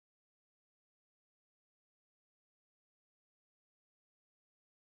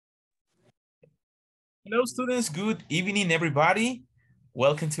Hello, students. Good evening, everybody.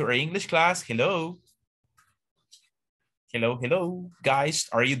 Welcome to our English class. Hello. Hello, hello. Guys,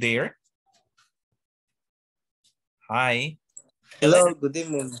 are you there? Hi. Elena. Hello, good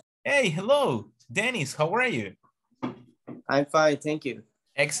evening. Hey, hello. Dennis, how are you? I'm fine, thank you.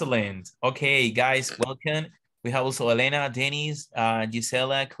 Excellent. Okay, guys, welcome. We have also Elena, Dennis,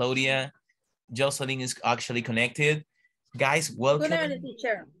 Gisela, Claudia. Jocelyn is actually connected. Guys, welcome. Good evening,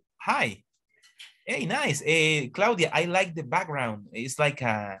 teacher. Hi. Hey, nice. Claudia, I like the background. It's like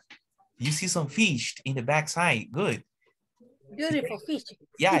you see some fish in the backside. Good. Beautiful fish.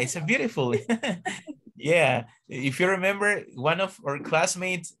 Yeah, it's a beautiful. Yeah, if you remember, one of our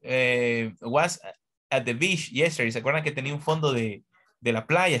classmates was at the beach yesterday. ¿Se acuerdan que tenía un fondo de la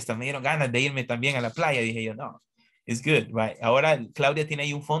playa? Hasta me dieron ganas de irme también a la playa. Dije yo, no, it's good, right? Ahora Claudia tiene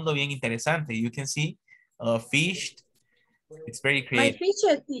ahí un fondo bien interesante. You can see fish. It's very My creative.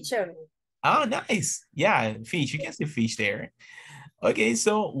 fisher teacher. Oh, nice. Yeah, fish. You can see fish there. Okay,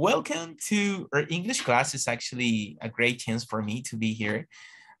 so welcome to our English class. It's actually a great chance for me to be here.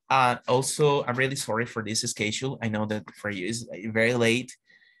 Also, I'm really sorry for this schedule. I know that for you it's very late,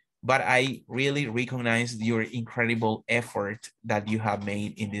 but I really recognize your incredible effort that you have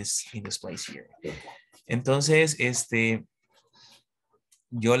made in this place here. Entonces,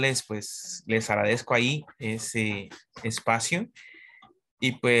 yo les agradezco ahí ese espacio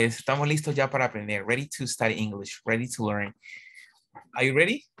y pues estamos listos ya para aprender. Ready to study English, ready to learn. Are you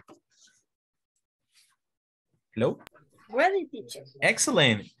ready? Hello? Ready, teacher.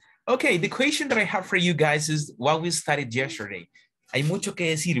 Excellent. Okay, the question that I have for you guys is what we studied yesterday. Hay mucho que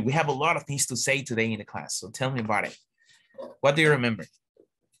decir. We have a lot of things to say today in the class, so tell me about it. What do you remember?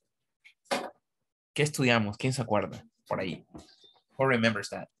 ¿Qué estudiamos? ¿Quién se acuerda? Por ahí. Who remembers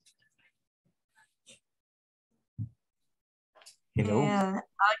that? Hello?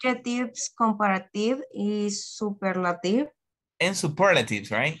 Adjectives, comparative is superlative. And superlatives,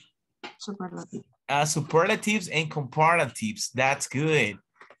 right? Superlative. Superlatives and comparatives. That's good.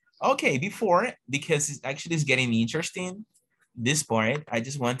 Okay, because it's getting interesting, this part, I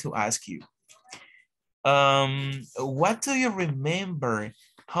just want to ask you. What do you remember?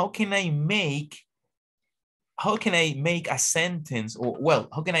 How can I make a sentence, or well,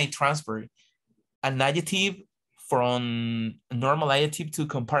 how can I transfer an adjective from normal adjective to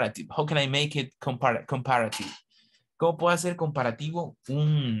comparative? How can I make it comparative? ¿Cómo puedo hacer comparativo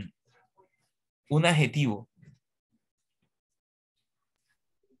un adjetivo?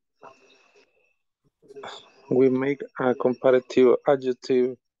 We make a comparative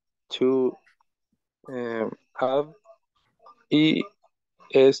adjective to have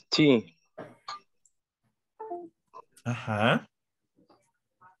est. Ajá.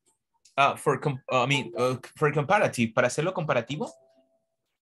 For comparative, para hacerlo comparativo.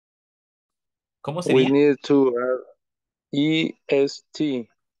 ¿Cómo sería? We need to add est.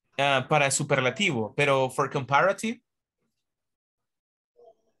 Para superlativo, pero for comparative.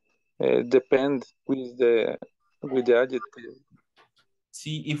 Depends with the adjective.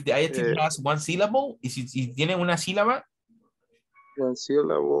 See, if the adjective has one syllable, si tiene una sílaba. One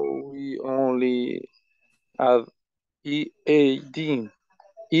syllable, we only add ed.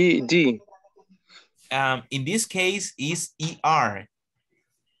 Ed. In this case, is er.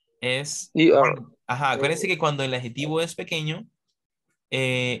 Es. Er. Ajá, acuérdense que cuando el adjetivo es pequeño,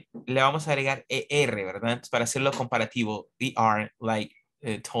 le vamos a agregar er, ¿verdad? Para hacerlo comparativo. Er, like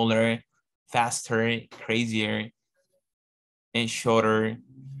taller, faster, crazier, and shorter,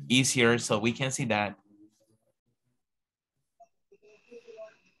 easier, so we can see that.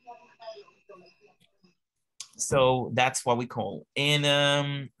 So that's what we call.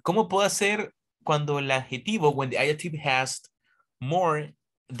 And ¿cómo puedo hacer cuando el adjetivo, when the adjective has more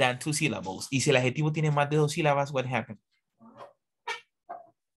than 2 syllables? Y si el adjetivo tiene más de 2 sílabas, what happens?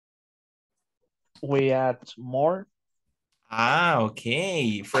 We add more.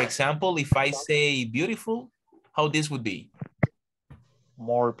 Okay. For example, if I say beautiful, how this would be?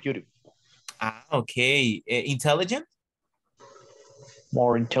 More beautiful. Okay. Intelligent?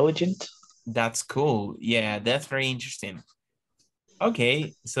 More intelligent. That's cool. Yeah, that's very interesting.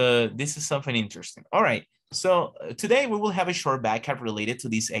 Okay, so this is something interesting. All right, so today we will have a short backup related to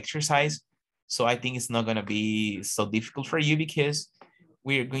this exercise. So I think it's not gonna be so difficult for you because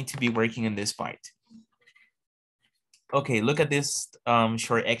we're going to be working on this part. Okay, look at this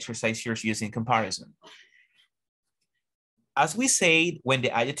short exercise here using comparison. As we said, when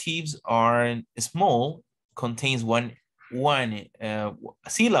the adjectives are small, contains one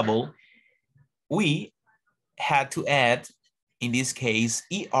syllable, we had to add, in this case,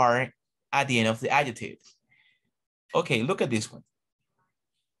 er at the end of the adjective. Okay, look at this one.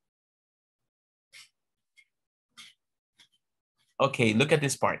 Okay, look at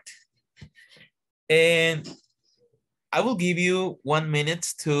this part. And I will give you 1 minute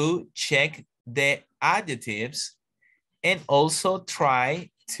to check the adjectives and also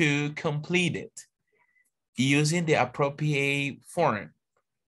try to complete it using the appropriate form.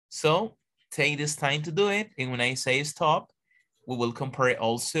 So take this time to do it. And when I say stop, we will compare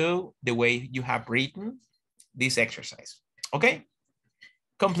also the way you have written this exercise. Okay,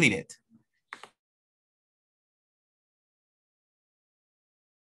 complete it.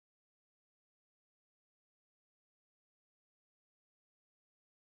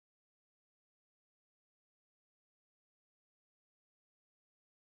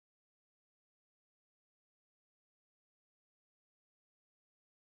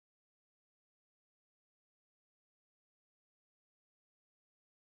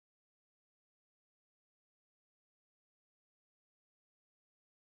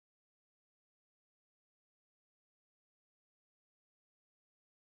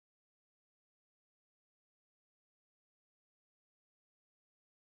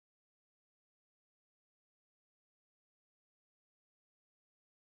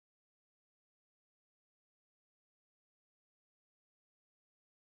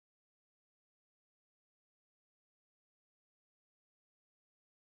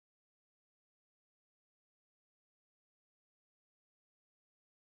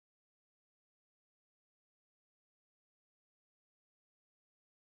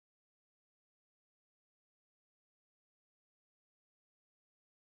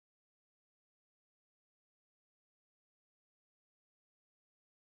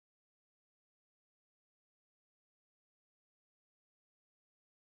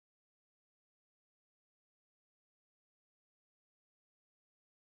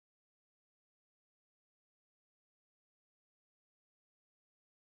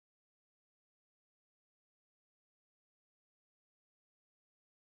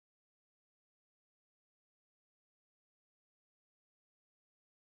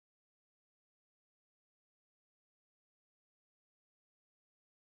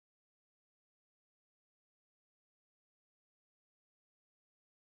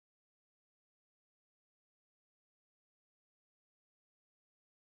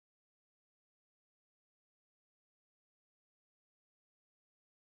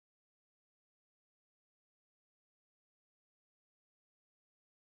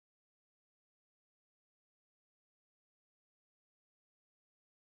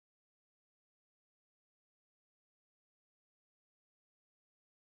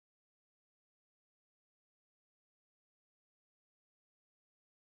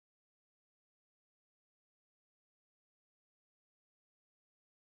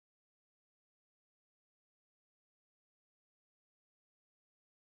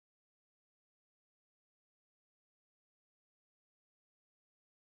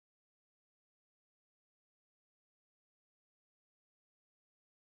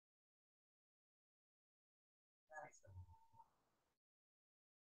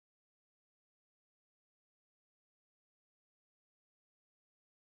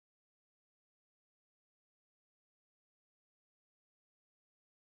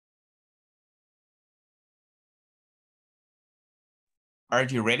 Are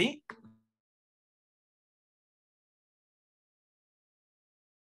you ready?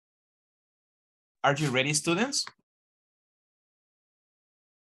 Are you ready, students?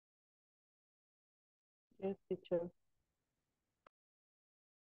 Yes, teacher.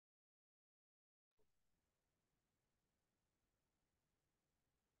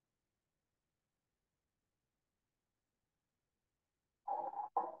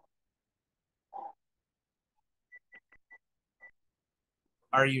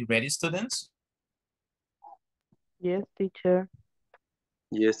 Are you ready, students? Yes, teacher.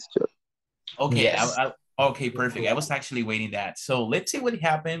 Yes, teacher. Okay, Yes. okay, perfect. I was actually waiting that. So let's see what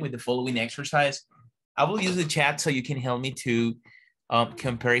happened with the following exercise. I will use the chat so you can help me to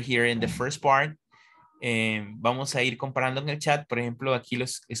compare here in the first part. Vamos a ir comparando en el chat. Por ejemplo, aquí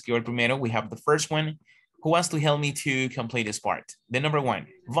los escribo el primero. We have the first one. Who wants to help me to complete this part? The number one,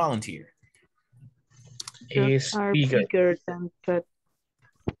 volunteer. Is Are bigger. bigger than cat.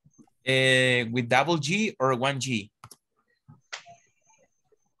 With double G or one G?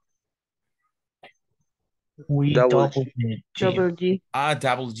 We Double double G. Double G. Ah,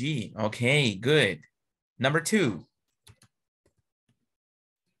 double G. Okay, good. Number two.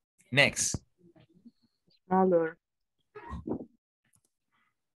 Next. Smaller.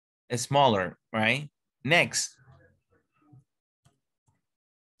 Smaller, right? Next.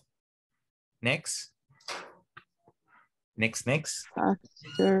 Next. Next.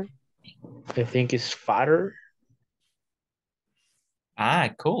 Faster. I think it's fatter. Ah,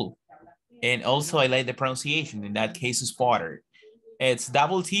 cool. And also I like the pronunciation. In that case, spotter. It's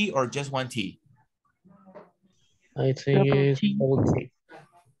double T or just one T? I think Double it's T. double T.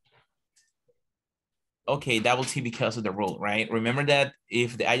 Okay, double T because of the rule, right? Remember that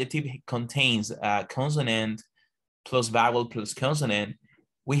if the adjective contains a consonant plus vowel plus consonant,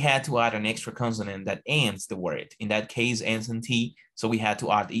 we had to add an extra consonant that ends the word. In that case, ends in T, so we had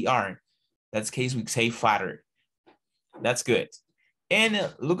to add ER. That's the case we say fatter. That's good.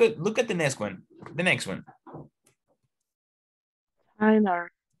 And look at the next one. The next one.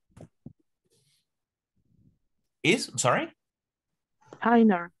 Thinner. Is, sorry?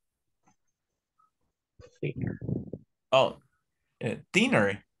 Thinner. Thinner. Oh,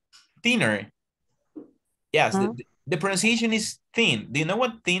 thinner. Thinner. Yes, Huh? the pronunciation is thin. Do you know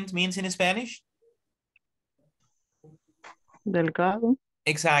what thin means in Spanish? Delgado.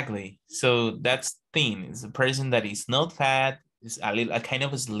 Exactly. So that's thin. It's a person that is not fat, is a kind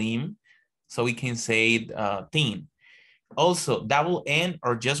of slim. So we can say thin. Also, double N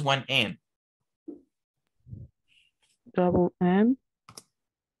or just one N. Double N.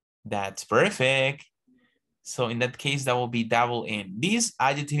 That's perfect. So in that case, that will be double N. This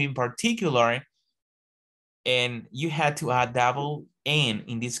adjective in particular, and you had to add double N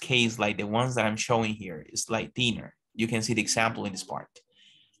in this case, like the ones that I'm showing here, is like thinner. You can see the example in this part.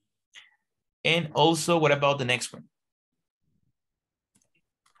 And also, what about the next one?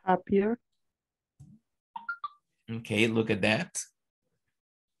 Happier. Okay, look at that.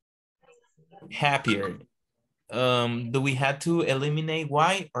 Happier. Do we have to eliminate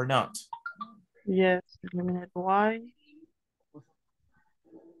Y or not? Yes. Eliminate Y.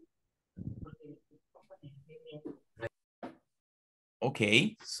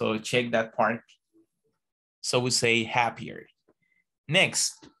 Okay, so check that part. So we say happier.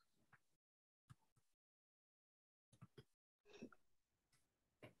 Next.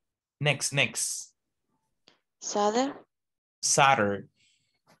 Next. Sadder. Sadder.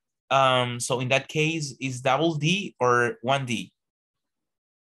 So in that case, is double D or one D?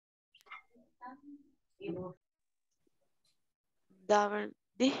 Double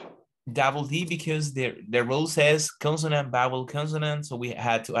D. Double D because the rule says consonant, vowel, consonant. So we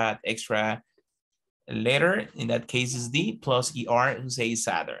had to add extra letter. In that case is D plus ER who says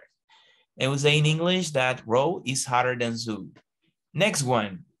sadder. And we say in English that row is harder than zoo. Next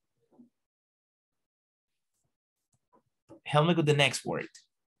one. Help me with the next word.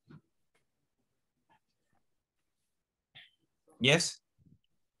 Yes?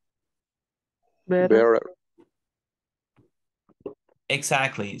 Better. Bearer.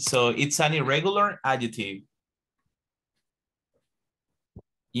 Exactly. So it's an irregular adjective.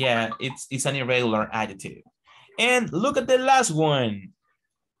 Yeah, it's an irregular adjective. And look at the last one.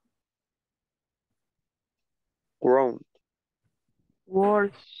 Grown.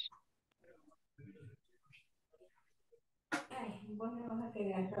 Worse.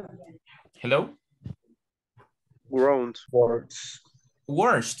 Hello? Grown. Words.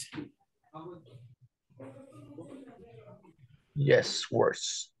 Worst. Yes,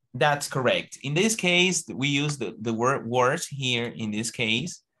 words. That's correct. In this case, we use the word worst here in this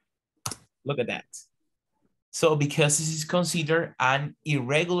case. Look at that. So because this is considered an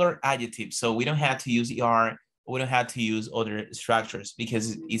irregular adjective, so we don't have to use ER, we don't have to use other structures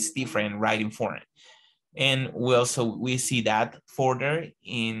because it's different writing form. And we see that further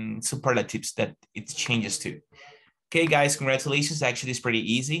in superlatives that it changes to. Okay, guys, congratulations. Actually, it's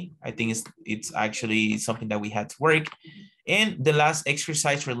pretty easy. I think it's actually something that we had to work. And the last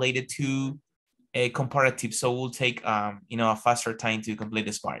exercise related to a comparative. So we'll take a faster time to complete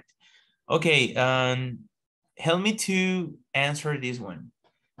this part. Okay, help me to answer this one.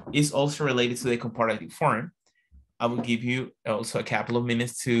 It's also related to the comparative form. I will give you also a couple of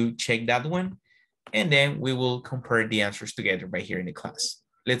minutes to check that one. And then we will compare the answers together right here in the class.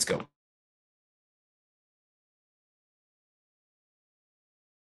 Let's go.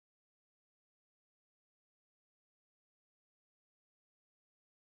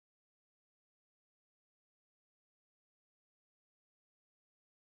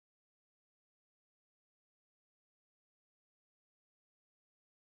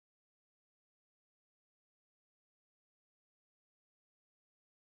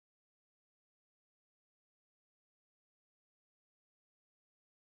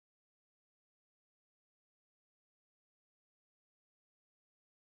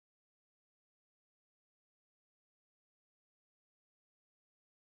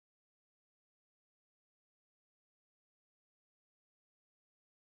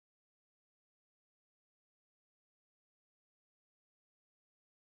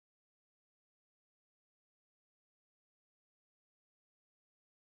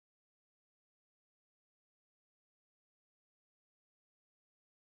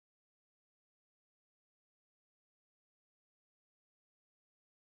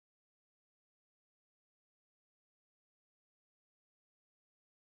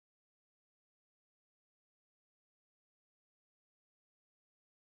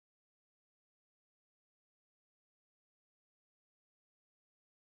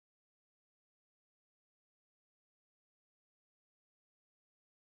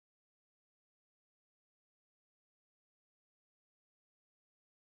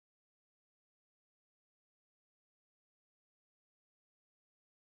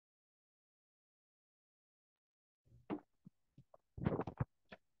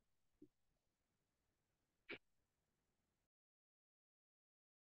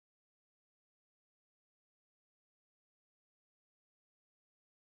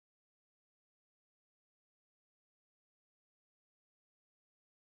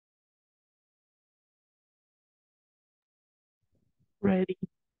 Ready.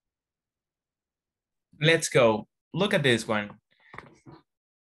 Let's go. Look at this one.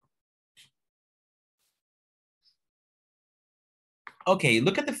 Okay,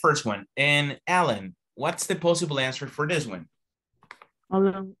 look at the first one. And Alan, what's the possible answer for this one?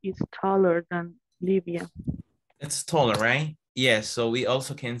 Alan is taller than Livia. It's taller, right? Yes, so we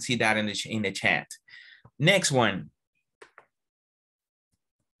also can see that in the chat. Next one.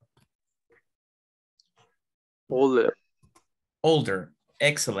 Older. Older.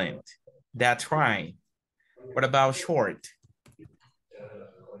 Excellent. That's right. What about short?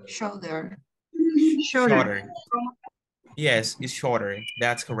 Shoulder. Shorter. Yes, it's shorter.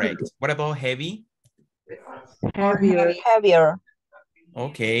 That's correct. What about heavy? Heavier. Heavier.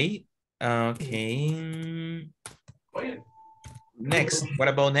 Okay. Okay. Next. What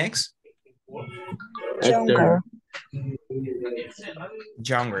about next? Younger.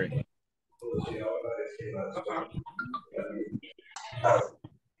 Younger.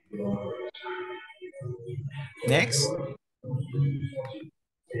 Next.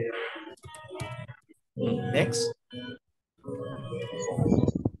 Next.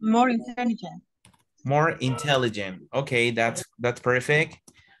 More intelligent. More intelligent. Okay, that's perfect.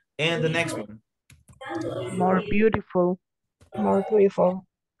 And the next one. More beautiful. More beautiful.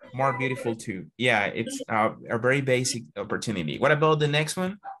 More beautiful too. Yeah, it's a very basic opportunity. What about the next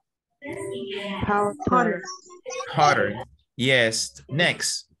one? Hotter. Hotter. Yes.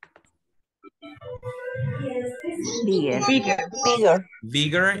 Next. Bigger. Bigger.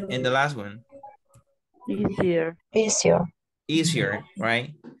 Vigor. And the last one. Easier. Easier. Easier,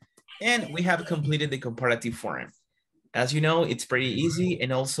 right? And we have completed the comparative form. As you know, it's pretty easy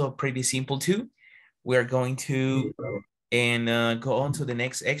and also pretty simple too. We're going to go on to the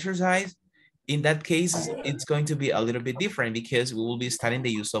next exercise. In that case, it's going to be a little bit different because we will be studying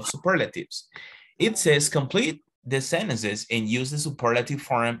the use of superlatives. It says complete the sentences and use the superlative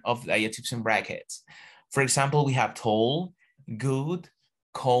form of the adjectives in brackets. For example, we have tall, good,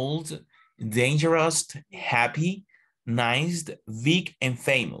 cold, dangerous, happy, nice, big, and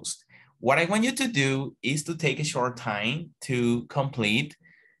famous. What I want you to do is to take a short time to complete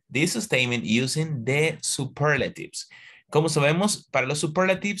this statement using the superlatives. Como sabemos, para los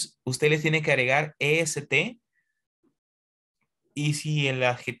superlatives, usted les tiene que agregar EST. Y si el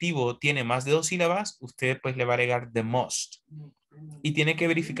adjetivo tiene más de 2 sílabas, usted pues le va a agregar the most. Y tiene que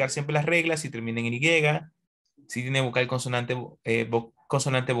verificar siempre las reglas, si terminan en Y, si tiene vocal consonante,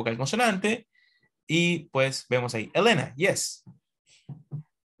 consonante, vocal consonante. Y pues vemos ahí. Elena, yes.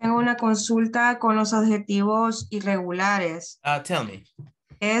 Tengo una consulta con los adjetivos irregulares. Tell me.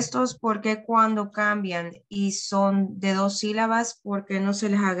 Estos, ¿por qué cuando cambian y son de 2 sílabas, por qué no se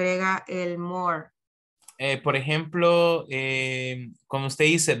les agrega el more? Por ejemplo, cuando usted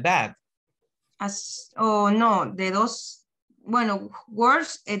dice that. O no, de 2, bueno,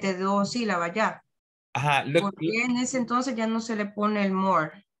 words es de 2 sílabas ya. Ajá. ¿Por qué en ese entonces ya no se le pone el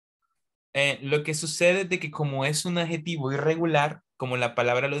more? Lo que sucede es de que como es un adjetivo irregular, como la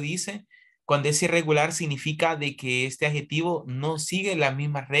palabra lo dice, cuando es irregular significa de que este adjetivo no sigue las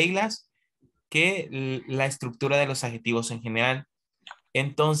mismas reglas que la estructura de los adjetivos en general.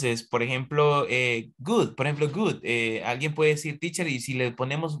 Entonces, por ejemplo, good, alguien puede decir teacher y si le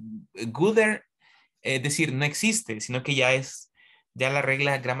ponemos gooder, es decir, no existe, sino que ya las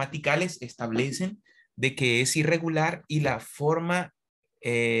reglas gramaticales establecen de que es irregular y la forma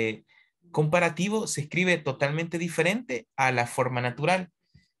comparativo se escribe totalmente diferente a la forma natural.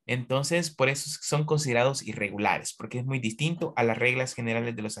 Entonces, por eso son considerados irregulares, porque es muy distinto a las reglas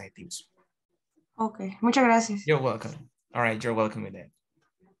generales de los adjetivos. Ok, muchas gracias. You're welcome. All right, you're welcome with that.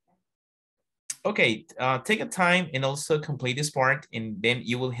 Okay, take a time and also complete this part, and then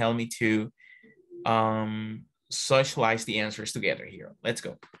you will help me to socialize the answers together here. Let's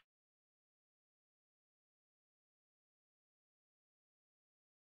go.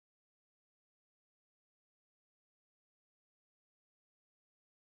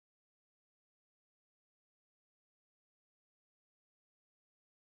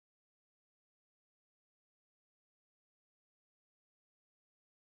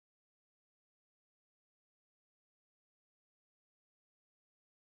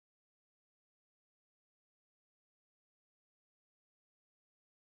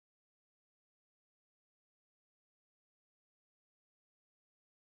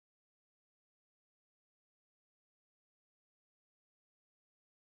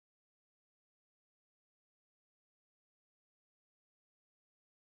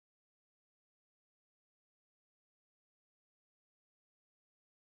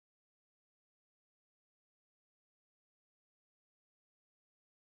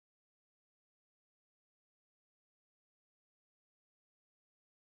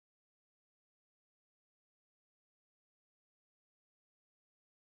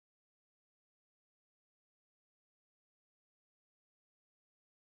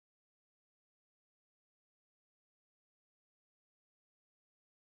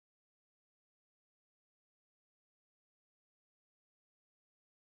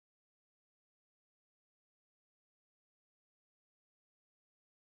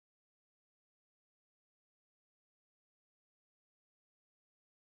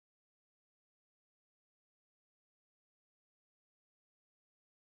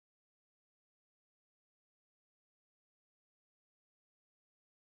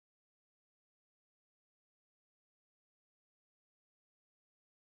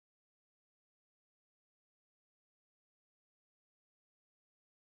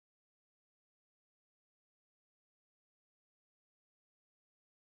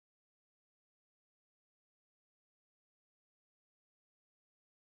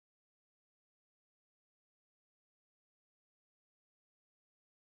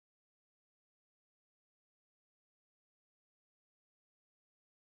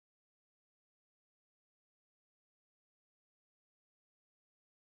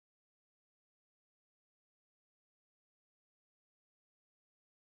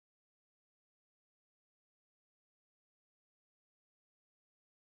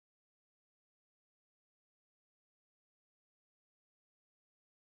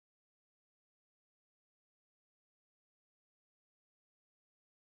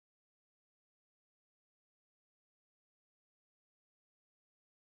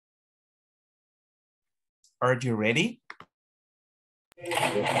 Are you ready?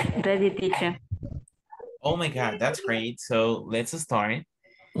 Ready, teacher. Oh my God, that's great. So let's start.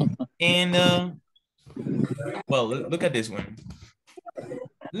 And well, look at this one.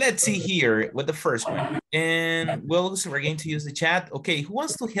 Let's see here with the first one. And well, so we're going to use the chat. Okay, who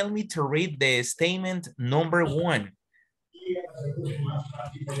wants to help me to read the statement number 1?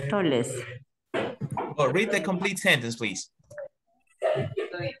 Soles. Oh, read the complete sentence, please.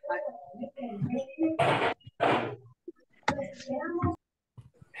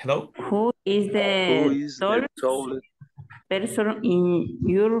 Hello? Who is Who the is the tallest person in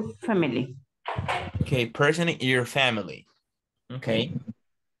your family? Okay, person in your family. Okay,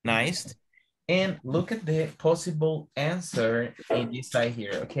 nice. And look at the possible answer in this side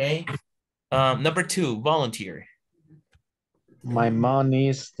here, okay? Number 2, volunteer. My mom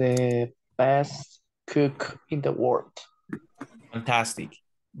is the best cook in the world. Fantastic.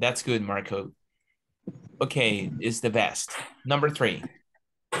 That's good, Marco. Okay, is the best. Number 3.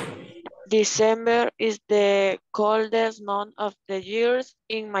 December is the coldest month of the years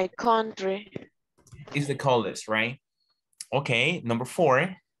in my country. Is the coldest, right? Okay, number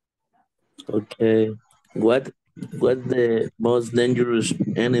 4. Okay. What the most dangerous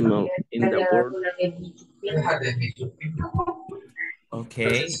animal in the world?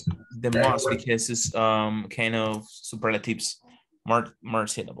 Okay, the most because it's kind of superlatives, more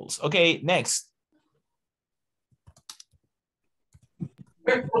syllables. Okay, next.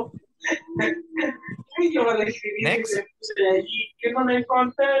 Next.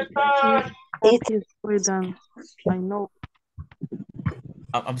 Happiest boy than I know.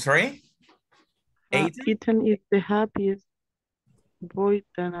 I'm sorry? Ethan? Ethan is the happiest boy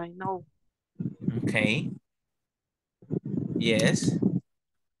than I know. Okay. Yes.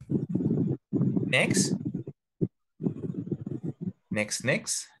 Next.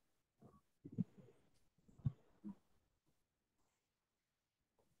 Next.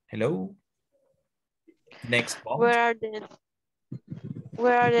 Hello. Next point. Where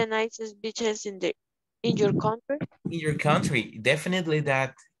are the nicest beaches in your country? In your country, definitely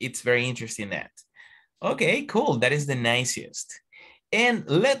that it's very interesting that. Okay, cool. That is the nicest. And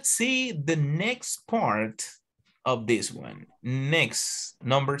let's see the next part of this one. Next,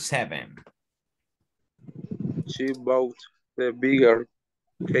 number 7. she bought the bigger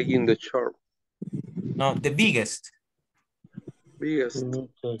cake in the shop? No, the biggest. Biggest.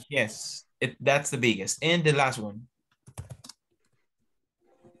 Okay. Yes, that's the biggest. And the last one.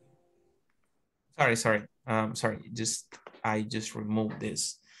 Sorry. Sorry. I just removed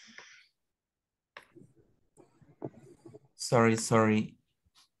this. Sorry.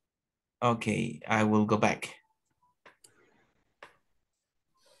 Okay, I will go back.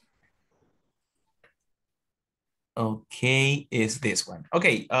 Okay, is this one.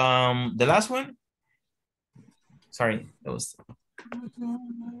 Okay, the last one. Sorry, that was.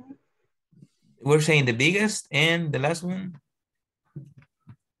 We're saying the biggest and the last one.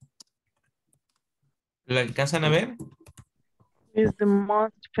 ¿Lo alcanzan a ver? Is the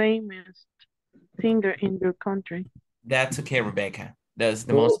most famous singer in your country. That's okay, Rebecca. That's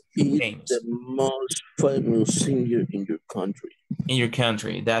the most famous. The most famous singer in your country. In your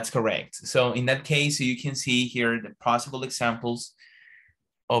country, that's correct. So in that case, you can see here the possible examples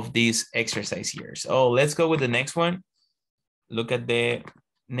of this exercise here. So let's go with the next one. Look at the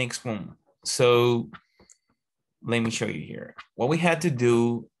next one. So let me show you here. What we had to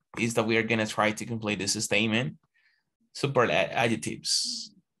do is that we are gonna try to complete this statement.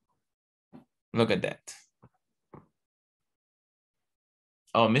 Superlatives. Look at that.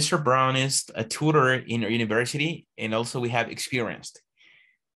 Oh, Mr. Brown is a tutor in our university, and also we have experienced.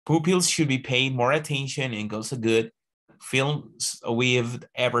 Pupils should be paid more attention and also good. Films we've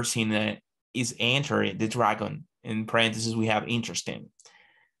ever seen is Enter the Dragon. In parentheses, we have interesting.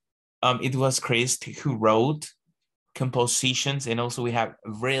 It was Chris who wrote compositions, and also we have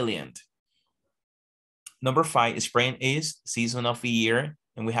brilliant. Number 5, spring is season of the year,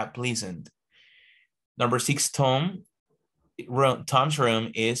 and we have pleasant. Number 6, Tom's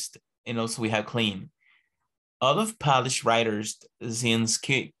room is, and also we have clean. All of Polish writers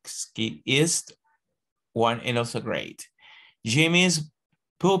Zinski is one and also great. Jimmy's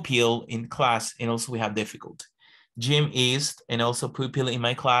pupil in class, and also we have difficult. Jim is, and also pupil in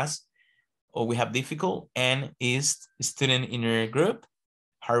my class, or we have difficult, and is student in your group,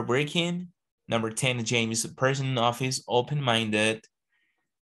 hardworking. Number 10, James, person in office, open-minded.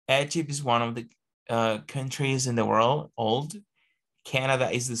 Egypt is one of the countries in the world, old. Canada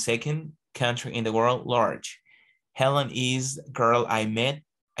is the second country in the world, large. Helen is girl I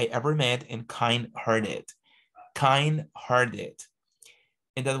ever met, and kind-hearted.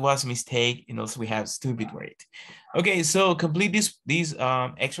 And And that was a mistake. And also we have stupid word. Okay, so complete these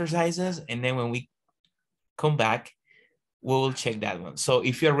exercises. And then when we come back, we will check that one. So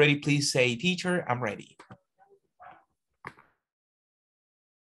if you're ready, please say, teacher, I'm ready.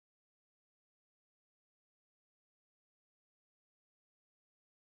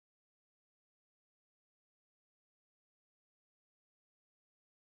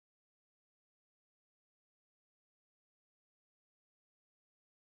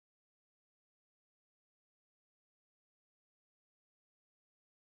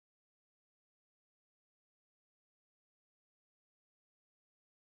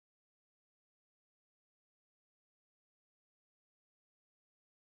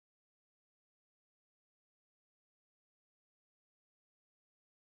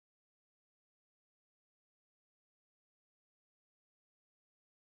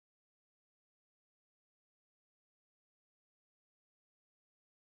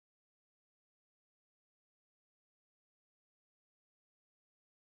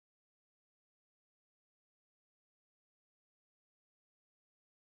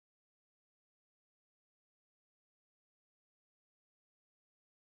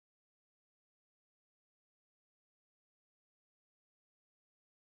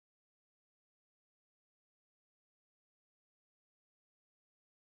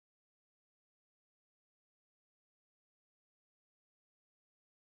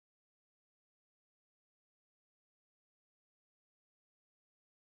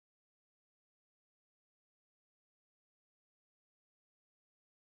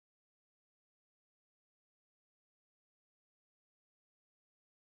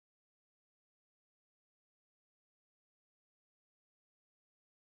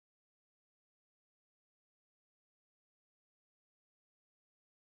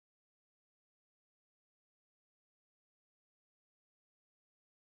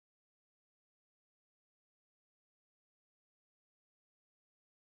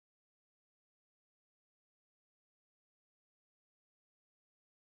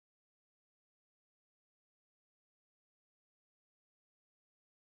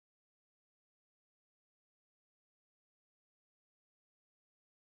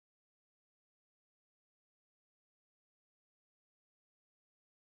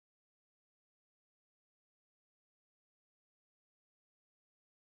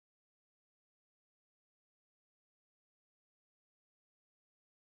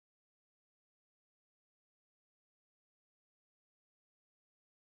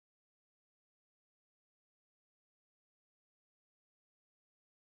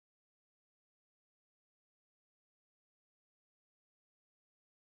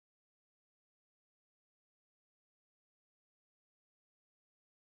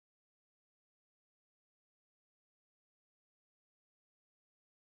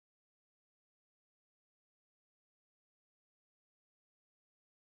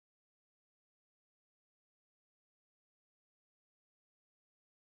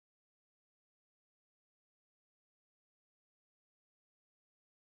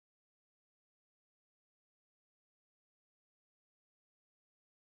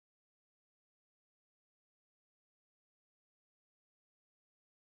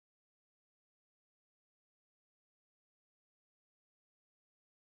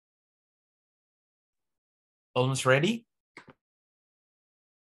 Almost ready?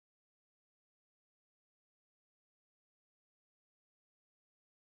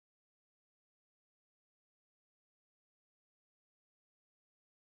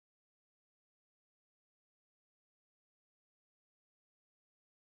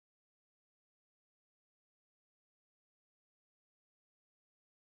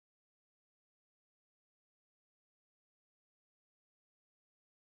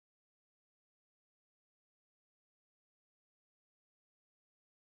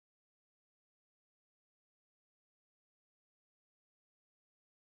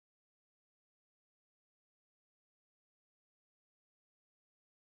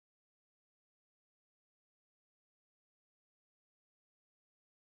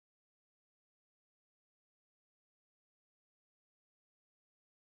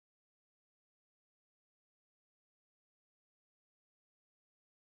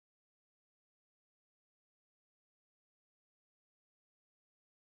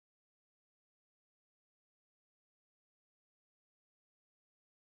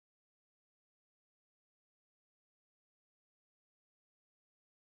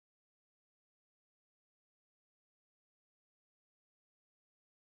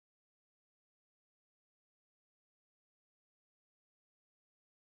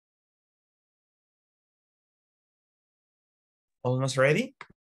 Almost ready?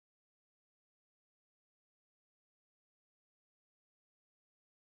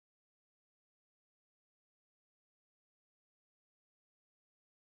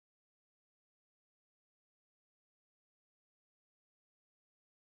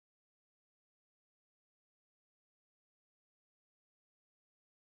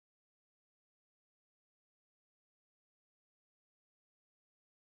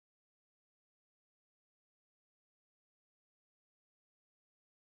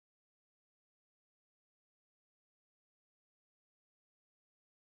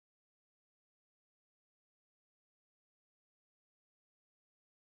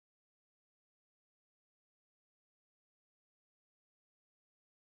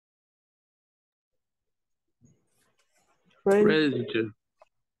 Ready. Ready, teacher.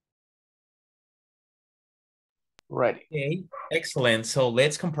 Ready. Okay, excellent. So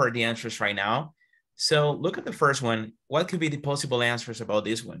let's compare the answers right now. So look at the first one. What could be the possible answers about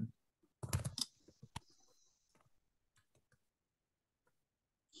this one?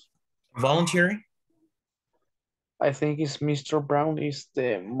 Voluntary? I think it's Mr. Brown is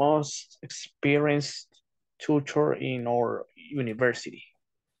the most experienced tutor in our university.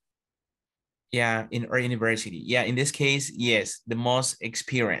 Yeah, in our university. Yeah, in this case, yes, the most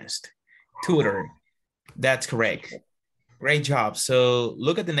experienced tutor. That's correct. Great job. So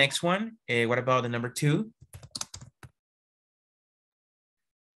look at the next one. What about the number 2?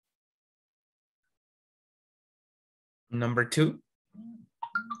 Number 2.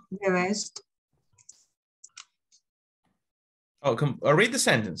 The best. Oh, read the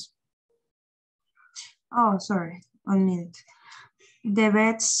sentence. Oh, sorry. 1 minute. The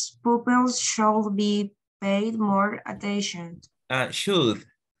best pupils should be paid more attention. Should.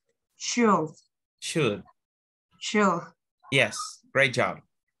 Should. Should. Should. Yes, great job.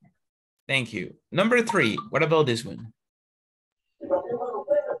 Thank you. Number 3, what about this one?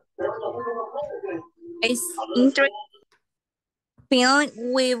 It's interesting. Film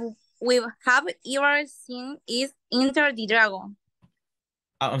we have ever seen is Enter the Dragon.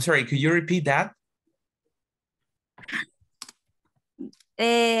 I'm sorry, could you repeat that?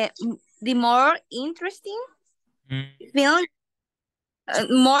 The more interesting Mm. film,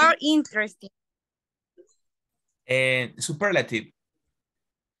 more interesting. Superlative.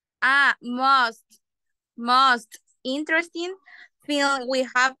 Most interesting film we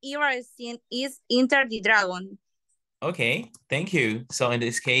have ever seen is Enter the Dragon. Okay, thank you. So in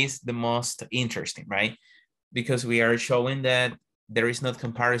this case, the most interesting, right? Because we are showing that there is not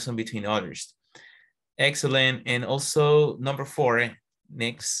comparison between others. Excellent. And also number 4,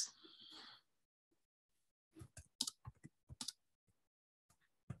 next.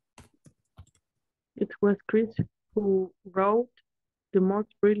 It was Chris who wrote the most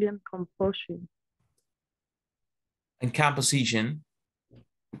brilliant composition. And composition.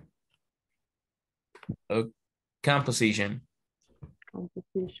 Composition.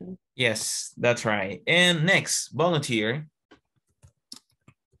 Composition. Yes, that's right. And next, volunteer.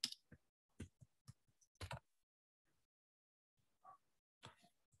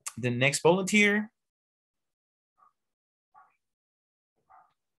 The next volunteer.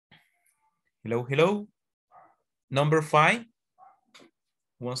 Hello, hello. Number 5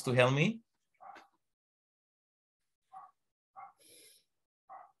 wants to help me.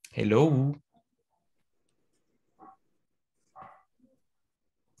 Hello.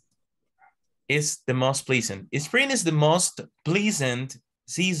 Is the most pleasant. Spring is the most pleasant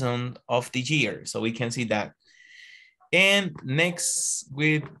season of the year. So we can see that. And next,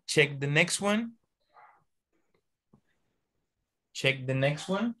 we check the next one. Check the next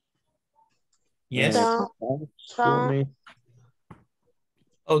one. Yes.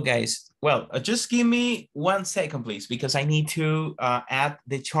 Oh, guys. Well, just give me 1 second, please, because I need to add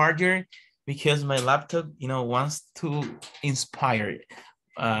the charger because my laptop, wants to inspire.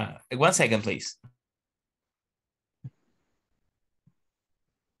 1 second, please.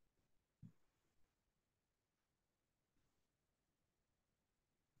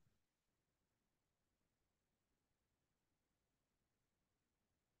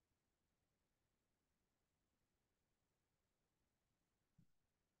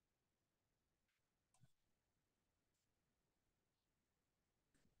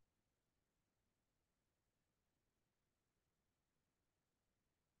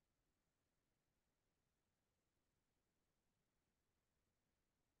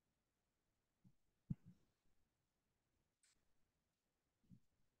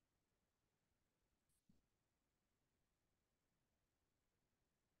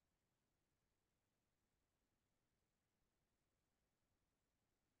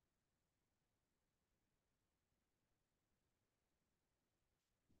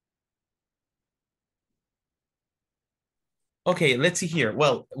 Okay, let's see here.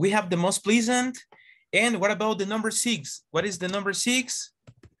 Well, we have the most pleasant. And what about the number 6? What is the number 6?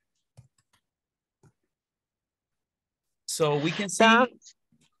 So we can see.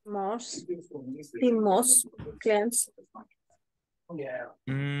 Most. The most clients.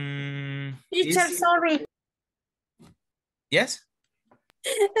 Teacher, Is, sorry. yes?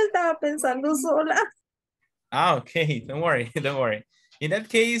 Estaba pensando sola. Ah, okay, don't worry, don't worry. In that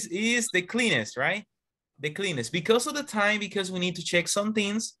case, is the cleanest, right? The cleanest. Because of the time, because we need to check some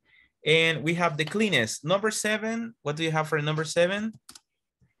things, and we have the cleanest. Number 7, what do you have for number 7?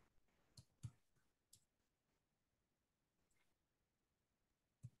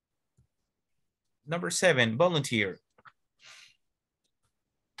 Number 7, volunteer.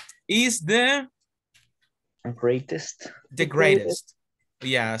 Is the Greatest. the greatest.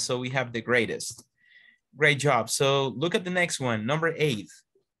 Yeah, so we have the greatest. Great job. So look at the next one, number 8.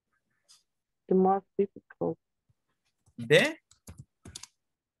 The most difficult. The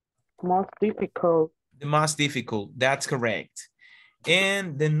Most difficult. the most difficult. That's correct.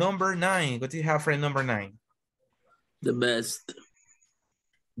 And the number 9, what do you have for number 9? The best.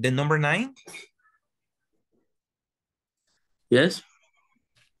 The number 9? Yes.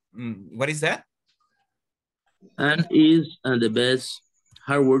 What is that? And is the best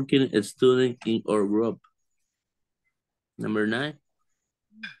hardworking student in our group. Number 9.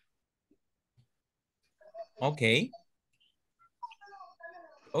 Okay.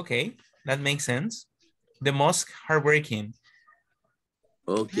 Okay, that makes sense. The most hardworking.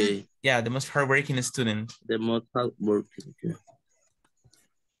 Okay. Yeah, the most hardworking student. The most hardworking. Okay.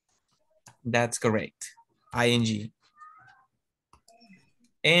 That's correct. ING.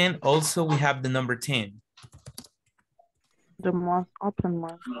 And also we have the number 10. The most open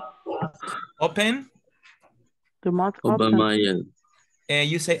mind. Open? The most open. Open-minded. And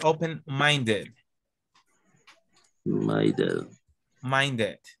you say open-minded.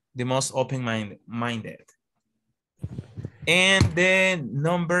 Minded. The most open-minded. And then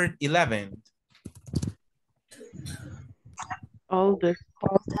number 11. Oldest.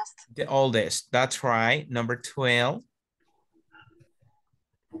 The oldest. That's right. Number 12.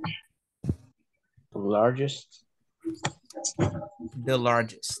 The largest. The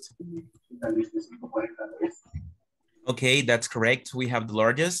largest. Okay, that's correct. We have the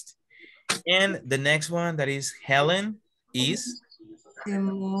largest. And the next one, that is Helen, is? The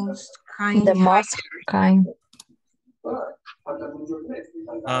most kind. The most kind.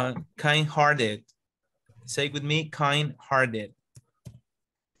 Kind-hearted. Say it with me, kind-hearted.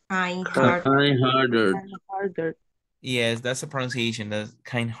 Kind-hearted. Kind-hearted. Yes, that's a pronunciation. That's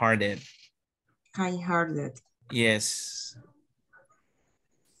kind-hearted. Kind-hearted. Yes.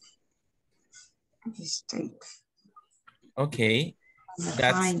 Mistake. Okay,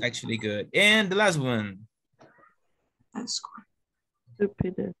 that's actually good. And the last one. That's good.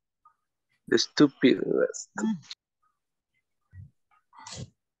 Stupidest. The stupidest.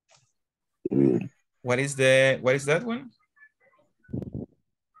 What is that one?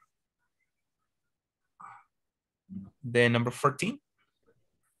 The number 14.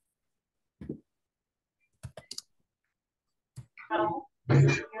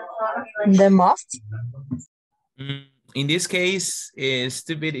 The most? In this case,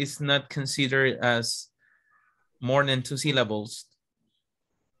 stupid is not considered as more than 2 syllables.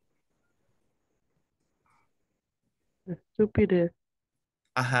 The stupidest.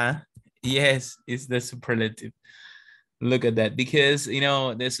 Yes, it's the superlative. Look at that, because you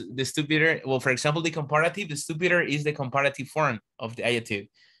know the stupider. Well, for example, the comparative, the stupider is the comparative form of the adjective,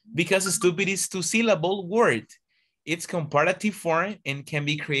 because stupid is 2-syllable word. It's comparative form and can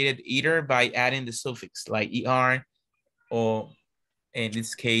be created either by adding the suffix like er, or in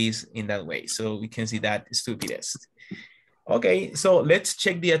this case in that way. So we can see that stupidest. Okay, so let's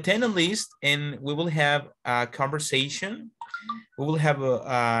check the attendance list, and we will have a conversation. We will have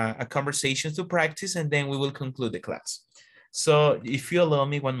a conversation to practice, and then we will conclude the class. So if you allow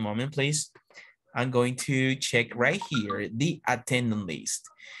me one moment, please, I'm going to check right here the attendance list.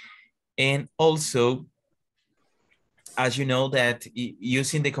 And also, as you know, that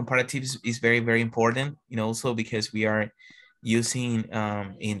using the comparatives is very, very important, you know, also because we are using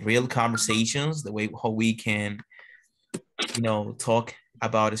in real conversations, the way how we can, you know, talk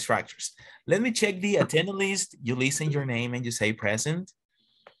about the structures. Let me check the attendance list. You listen your name and you say present.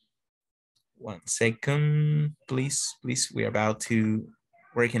 1 second, please. We're about to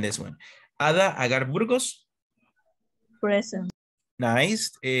work in this one. Ada Agar Burgos. Present.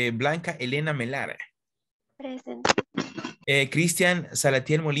 Nice. Blanca Elena Melara. Present. Cristian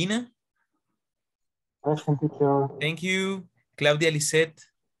Salatiel Molina. Present, teacher. Thank you. Claudia Lisette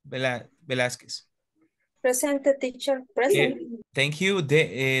Velázquez. Presente, teacher. Present. Thank you.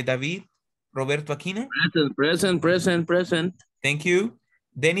 David Roberto Aquino. Present. Thank you.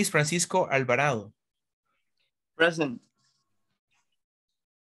 Denis Francisco Alvarado. Present.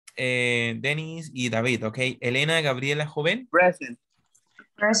 Denis y David, ok. Elena Gabriela Joven. Present.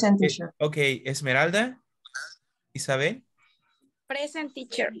 Present, teacher. Ok, Esmeralda Isabel. Present,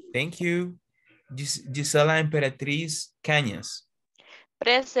 teacher. Thank you. Gisela Emperatriz Cañas.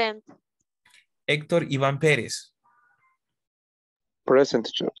 Present. Héctor Iván Pérez. Present,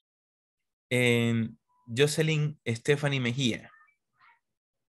 teacher. Jocelyn Stephanie Mejía.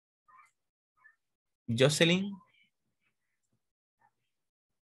 Jocelyn.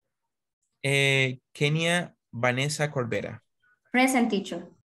 Kenia Vanessa Corbera. Present, teacher.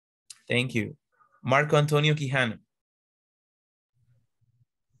 Thank you. Marco Antonio Quijano.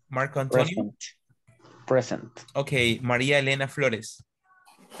 Marco Antonio. Present. Okay, María Elena Flores.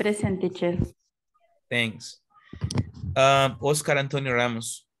 Present, teacher. Thanks. Oscar Antonio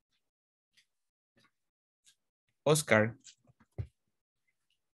Ramos. Oscar.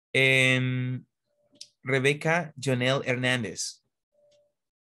 Rebecca Jonel Hernández.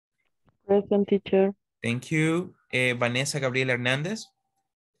 Present, teacher. Thank you. Vanessa Gabriela Hernández.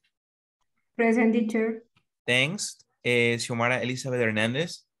 Present, teacher. Thanks. Xiomara Elizabeth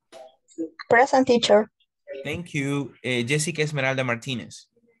Hernández. Present, teacher. Thank you. Jessica Esmeralda Martínez.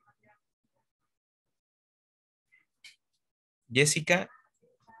 Jessica.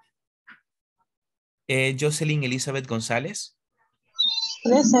 Jocelyn Elizabeth González.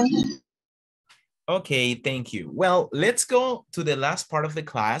 Present. Okay, thank you. Well, let's go to the last part of the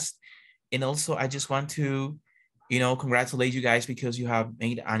class. And also, I just want to, congratulate you guys because you have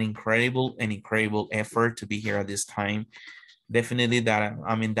made an incredible effort to be here at this time. Definitely that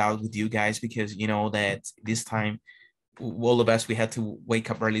I'm in doubt with you guys because you know that this time, all of us, we had to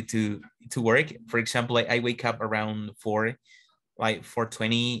wake up early to work. For example, I wake up around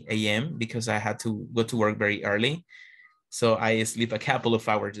 4:20 a.m. because I had to go to work very early. So I sleep a couple of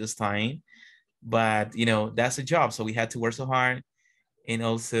hours this time. But, that's a job. So we had to work so hard. And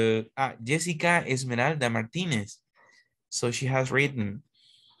also, Jessica Esmeralda Martinez. So she has written,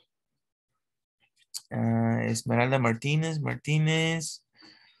 Esmeralda Martinez.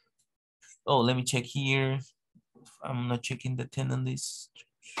 Oh, let me check here. I'm not checking the attendance list.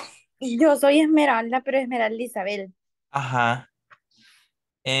 Yo soy Esmeralda, pero Esmeralda Isabel. Ajá.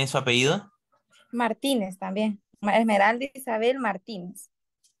 ¿Su apellido? Martínez también. Esmeralda Isabel Martínez.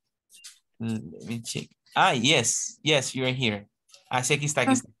 Let me check. Yes, you're here. Sí, aquí está.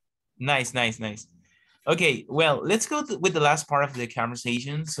 Nice. Okay, well, let's go with the last part of the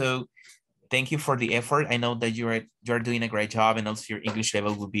conversation. So thank you for the effort. I know that you're doing a great job and also your English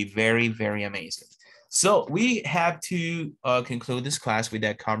level will be very, very amazing. So we have to conclude this class with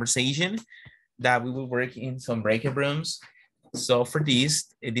that conversation that we will work in some breakout rooms. So for this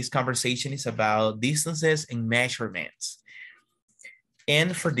conversation is about distances and measurements.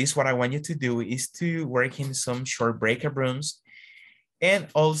 And for this, what I want you to do is to work in some short breakout rooms. And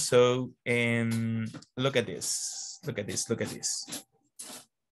also, look at this.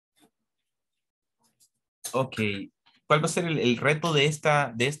 Ok. ¿Cuál va a ser el reto de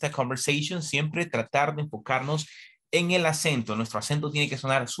esta conversation? Siempre tratar de enfocarnos en el acento. Nuestro acento tiene que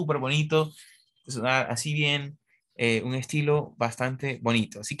sonar súper bonito, sonar así bien, un estilo bastante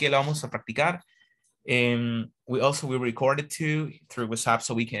bonito. Así que lo vamos a practicar. We also will record it too through WhatsApp,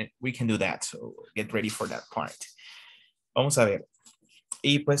 so we can do that. So get ready for that part. Vamos a ver.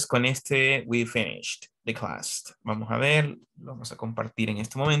 Y pues con we finished the class. Vamos a ver, lo vamos a compartir en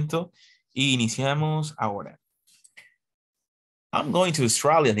este momento y iniciamos ahora. I'm going to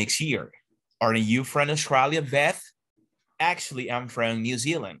Australia next year. Aren't you from Australia, Beth? Actually, I'm from New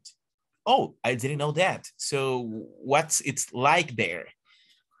Zealand. Oh, I didn't know that. So what's it like there?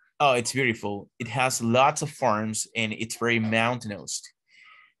 Oh, it's beautiful. It has lots of farms and it's very mountainous.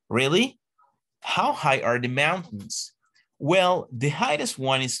 Really? How high are the mountains? Well, the highest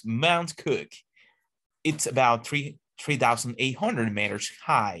one is Mount Cook. It's about 3,800 meters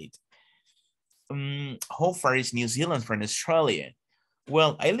high. How far is New Zealand from Australia?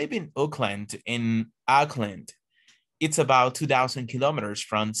 Well, I live in Auckland. It's about 2,000 kilometers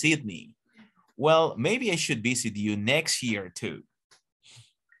from Sydney. Well, maybe I should visit you next year too.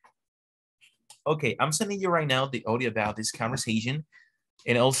 Okay, I'm sending you right now the audio about this conversation.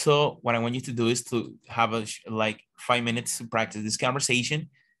 And also what I want you to do is to have 5 minutes to practice this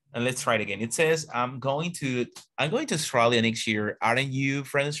conversation. And let's try it again. It says, I'm going to Australia next year. Aren't you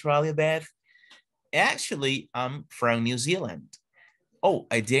from Australia, Beth? Actually, I'm from New Zealand. Oh,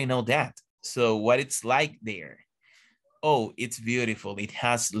 I didn't know that. So what it's like there? Oh, it's beautiful. It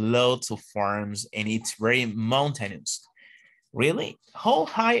has lots of farms and it's very mountainous. Really? How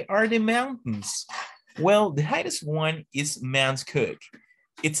high are the mountains? Well, the highest one is Mount Cook.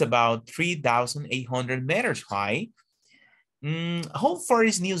 It's about 3,800 meters high. How far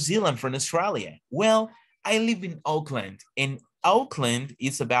is New Zealand from Australia? Well, I live in Auckland, and Auckland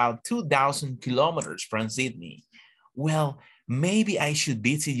is about 2,000 kilometers from Sydney. Well, maybe I should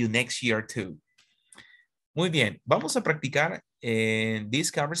visit you next year too. Muy bien, vamos a practicar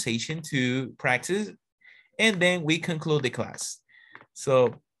this conversation to practice, and then we conclude the class.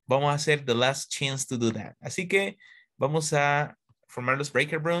 So, vamos a hacer the last chance to do that. Así que vamos a formar los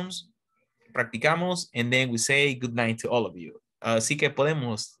breaker rooms, practicamos, and then we say good night to all of you. Así que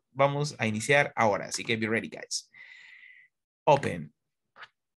vamos a iniciar ahora. Así que be ready, guys. Open.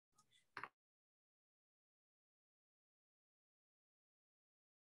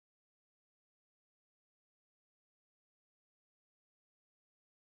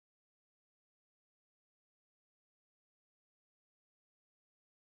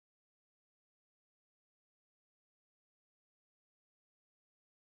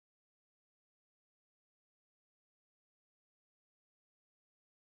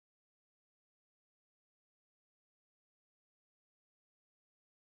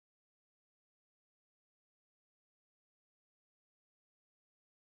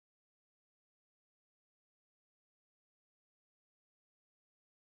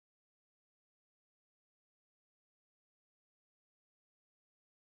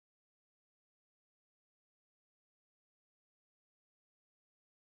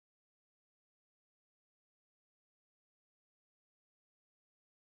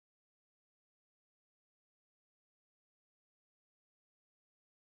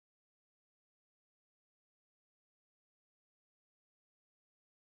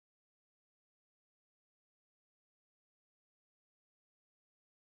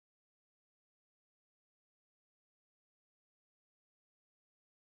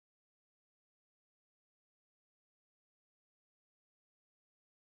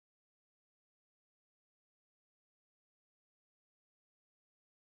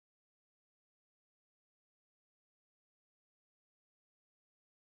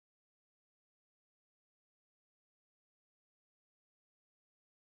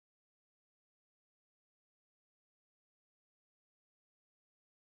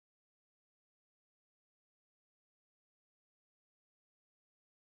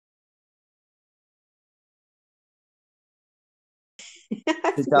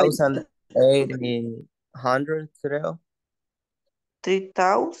 2,800, creo.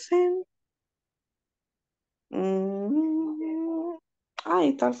 3,000. Mm,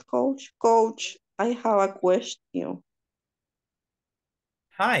 Hi, that's coach. Coach, I have a question.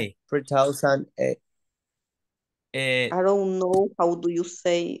 Hi. 3,000. I don't know how do you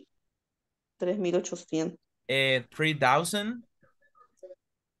say 3,800. 3,000.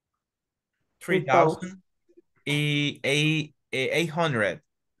 3,000. 800. 3,800.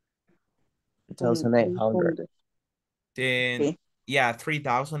 Then, Okay. yeah,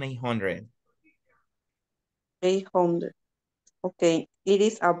 3,800. 800. Okay. It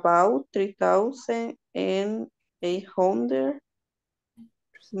is about 3,800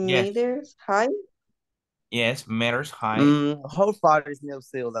 Yes. meters high. Yes, meters high. How far is New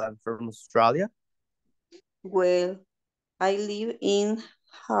Zealand from Australia? Well, I live in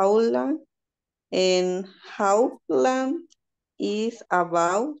Howland, and Howland is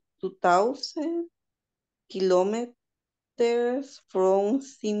about 2,000 kilometers from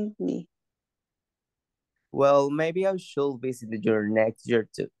Sydney. Well, maybe I should visit you next year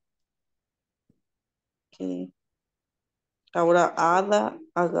too. Okay. Ahora Ada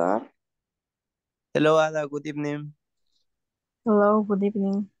Agar. Hello, Ada. Good evening. Hello, good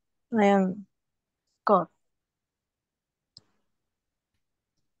evening. I am Scott.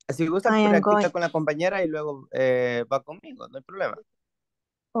 Si gusta, I am practica going. con la compañera y luego va conmigo, no hay problema.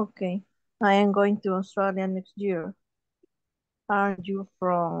 Okay. I am going to Australia next year. Aren't you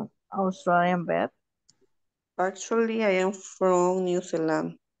from Australian Bed? Actually, I am from New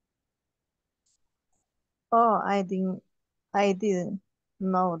Zealand. Oh, I didn't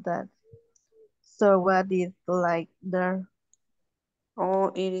know that. So what is like there?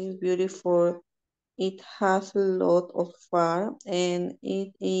 Oh, it is beautiful. It has a lot of farm and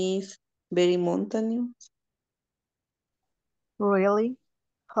it is very mountainous. Really?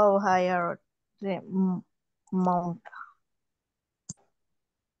 How high are the mount?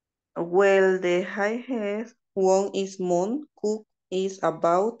 Well, the highest one is Mount Cook is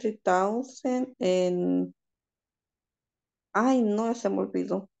about 3,000 and... Ay, no, se me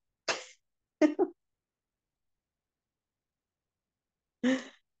olvidó.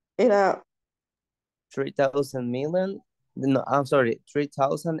 Era 3,000 million. No, I'm sorry,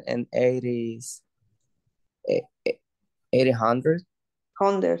 3,080, 800.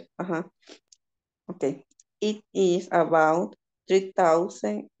 100. Okay. It is about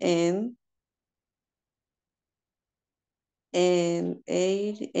 3,000 and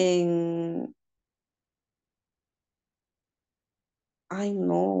eight and I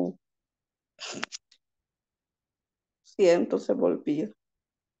know. Siento, se volvió.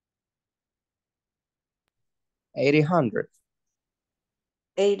 800.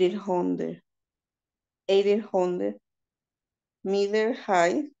 800. 800 meter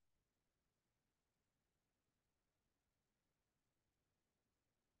high.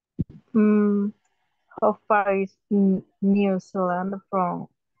 How far is New Zealand from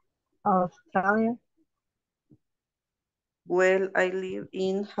Australia? Well, I live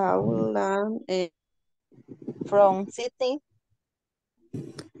in Howland and From Sydney.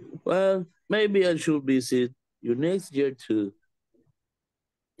 Well, maybe I should visit you next year too.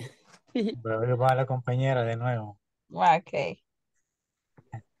 Veo a la compañera de nuevo. Okay.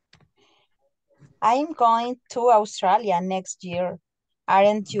 I'm going to Australia next year.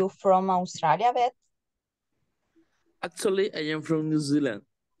 Aren't you from Australia, Beth? Actually, I am from New Zealand.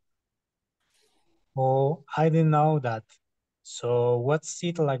 Oh, I didn't know that. So what's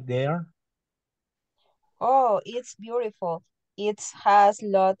it like there? Oh, it's beautiful. It has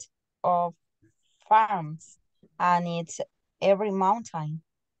lots of farms and it's every mountain.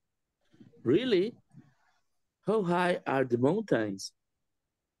 Really? How high are the mountains?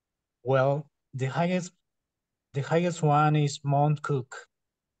 Well, the highest one is Mount Cook.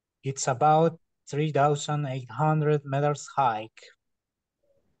 It's about 3,800 meters high.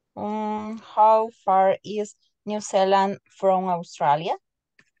 How far is New Zealand from Australia?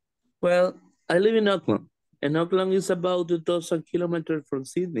 Well, I live in Auckland, and Auckland is about 2,000 kilometers from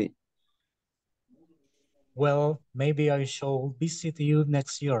Sydney. Well, maybe I shall visit you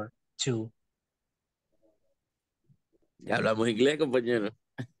next year too. Ya hablamos inglés, compañero.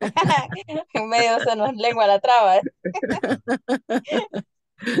 En medio se nos lengua la traba.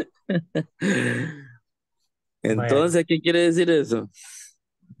 Entonces, ¿qué quiere decir eso?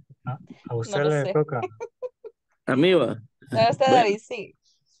 A usted No lo le sé. toca. A mí va. No, usted, Bueno, David, sí.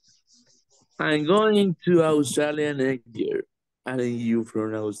 I'm going to Australia next year. Aren't you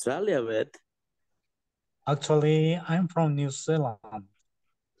from Australia, Beth? Actually, I'm from New Zealand.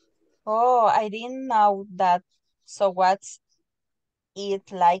 Oh, I didn't know that. So what's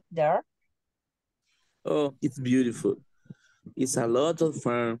it like there? Oh, it's beautiful. It's a lot of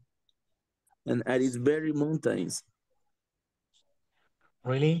fun, and it's very mountains.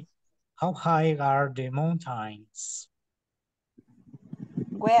 Really? How high are the mountains?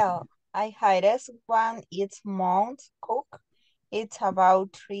 Well, I highest one is Mount Cook. It's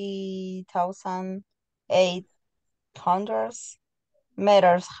about 3,800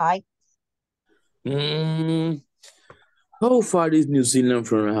 meters high. How far is New Zealand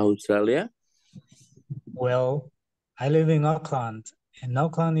from Australia? Well, I live in Auckland, and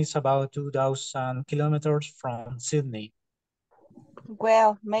Auckland is about 2,000 kilometers from Sydney.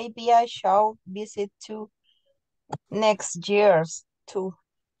 Well, maybe I shall visit too next year's too.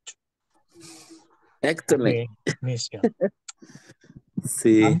 Excellent. Okay, miss you.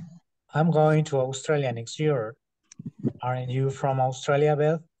 Sí. I'm going to Australia next year. Aren't you from Australia,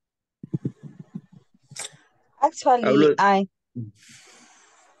 Beth? Actually,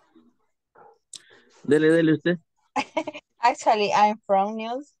 Dele usted. Actually, I'm from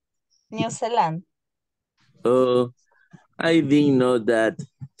New Zealand. Oh, I didn't know that.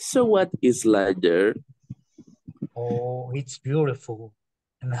 So what is like there? Oh, it's beautiful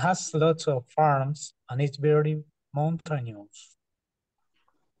and has lots of farms and it's very mountainous.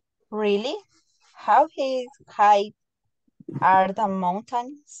 Really? How high are the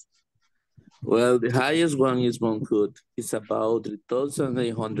mountains? Well, the highest one is Mount Cook. It's about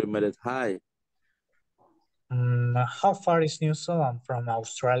 3,800 meters high. How far is New Zealand from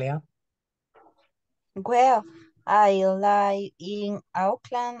Australia? Well, I live in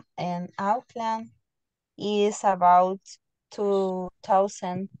Auckland and Auckland is about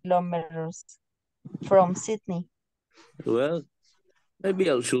 2,000 kilometers from Sydney. Well, maybe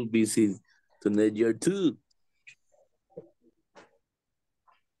I should visit to next year too.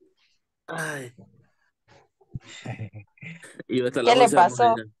 Ay. Iba hasta la ¿Qué le 11 de la pasó?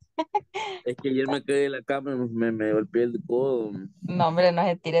 mañana. Es que ayer me caí de la cama y me golpeé el codo. No, hombre, no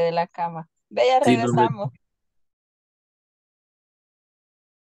se tire de la cama. Ve, ya Sí, no me... regresamos.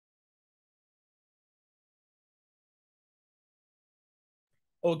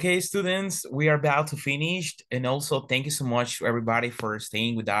 Okay, students, we are about to finish. And also thank you so much to everybody for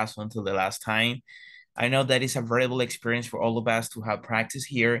staying with us until the last time. I know that is a valuable experience for all of us to have practice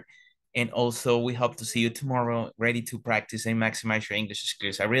here. And also we hope to see you tomorrow ready to practice and maximize your English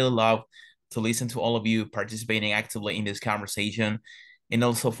skills. I really love to listen to all of you participating actively in this conversation and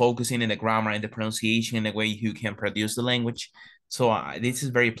also focusing in the grammar and the pronunciation and the way you can produce the language. So this is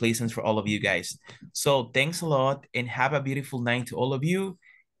very pleasant for all of you guys. So thanks a lot and have a beautiful night to all of you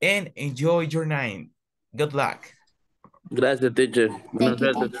and enjoy your night. Good luck. Gracias, teacher. Buenas Thank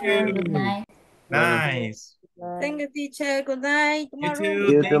you, tardes. teacher. Good night. Nice. Thank you, teacher. Good night. You Tomorrow. too.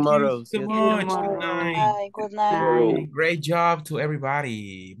 See you Thank you tomorrow. so See you much. tomorrow. Good night. Bye. Good night. Tomorrow. Great job to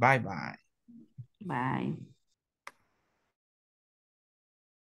everybody. Bye-bye. Bye.